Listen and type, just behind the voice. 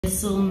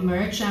this little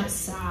merch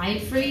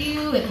outside for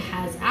you. It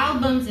has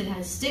albums, it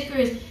has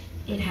stickers,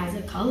 it has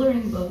a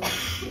coloring book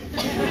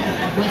with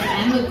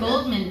Emma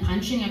Goldman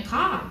punching a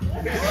cop.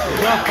 What's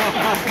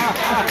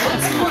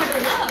more to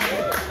love?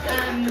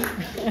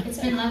 It's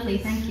been lovely,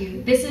 thank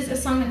you. This is a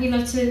song that we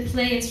love to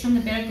play. It's from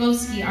the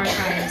Bergovsky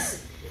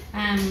archives.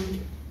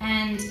 And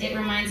it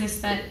reminds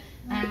us that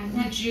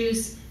we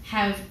Jews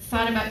have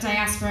thought about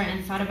diaspora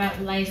and thought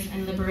about life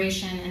and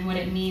liberation and what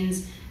it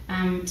means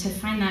to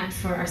find that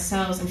for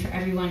ourselves and for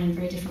everyone in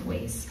very different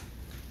ways.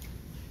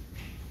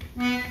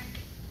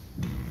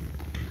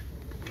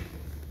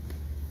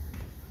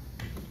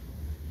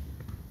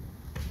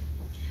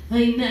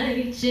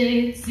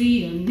 Heinarische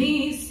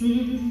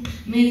Zionisten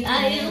mit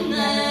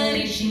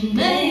eilnarischen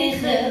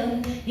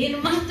Meichel, ihr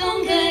macht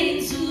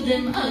gehen zu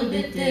dem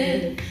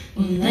Arbeiter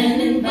und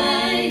lernen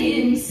bei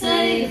ihm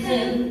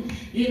Seichel.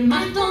 Ihr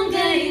macht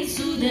gehen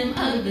zu dem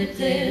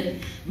Arbeiter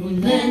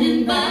und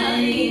lernen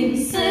bei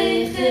ihm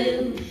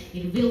Seichel.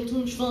 Ihr wollt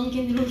uns Schwank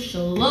in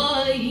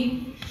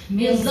Jerusalem,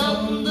 wir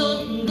sollten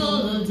dort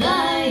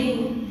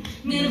Goldein.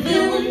 Wir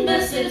wollen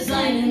besser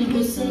sein in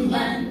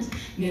Russland.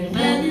 Wir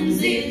werden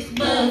sich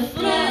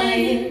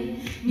befreien.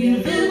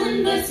 Wir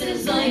wollen besser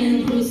sein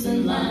in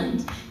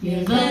Russland.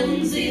 Wir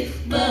werden sich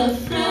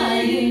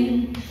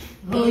befreien.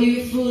 Oh,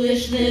 you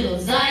foolish little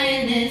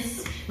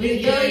Zionists,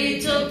 with your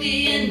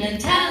utopian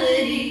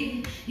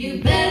mentality, you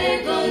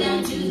better go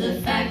down to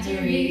the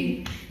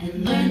factory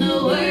and learn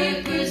the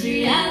workers'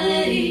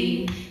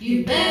 reality.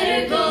 You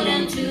better go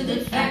down to the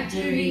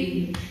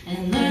factory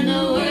and learn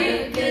the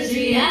workers'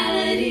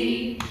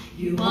 reality.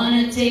 You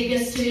want to take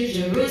us to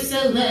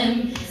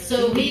Jerusalem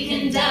so we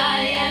can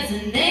die as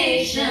a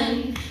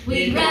nation.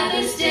 We'd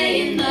rather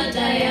stay in the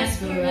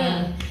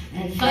diaspora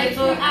and fight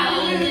for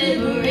our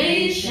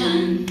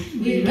liberation.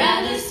 We'd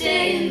rather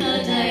stay in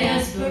the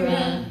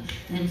diaspora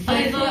and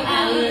fight for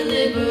our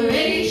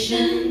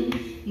liberation.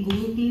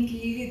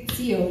 Глупенькие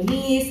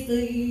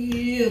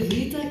сионисты,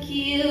 вы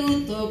такие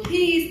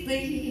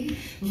утописты.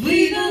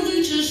 Вы бы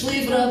лучше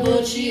шли в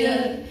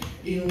рабочие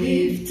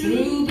или в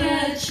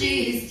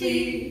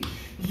трубочисты.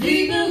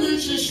 Вы бы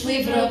лучше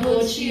шли в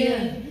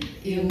рабочие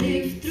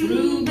или в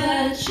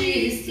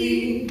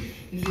трубочисты.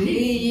 В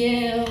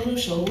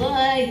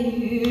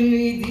Иерушалаим,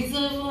 иди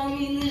за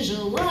вами не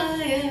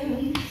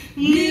желаем.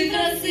 Мы в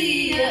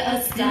России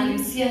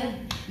останемся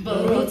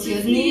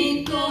бороться с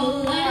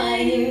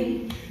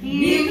Николаем.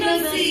 Мы в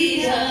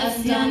России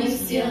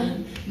останемся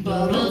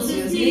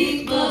бороться с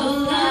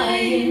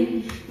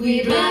Николаем.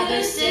 We'd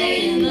rather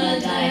stay in the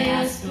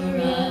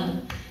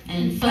diaspora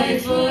and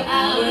fight for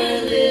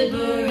our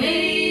liberation.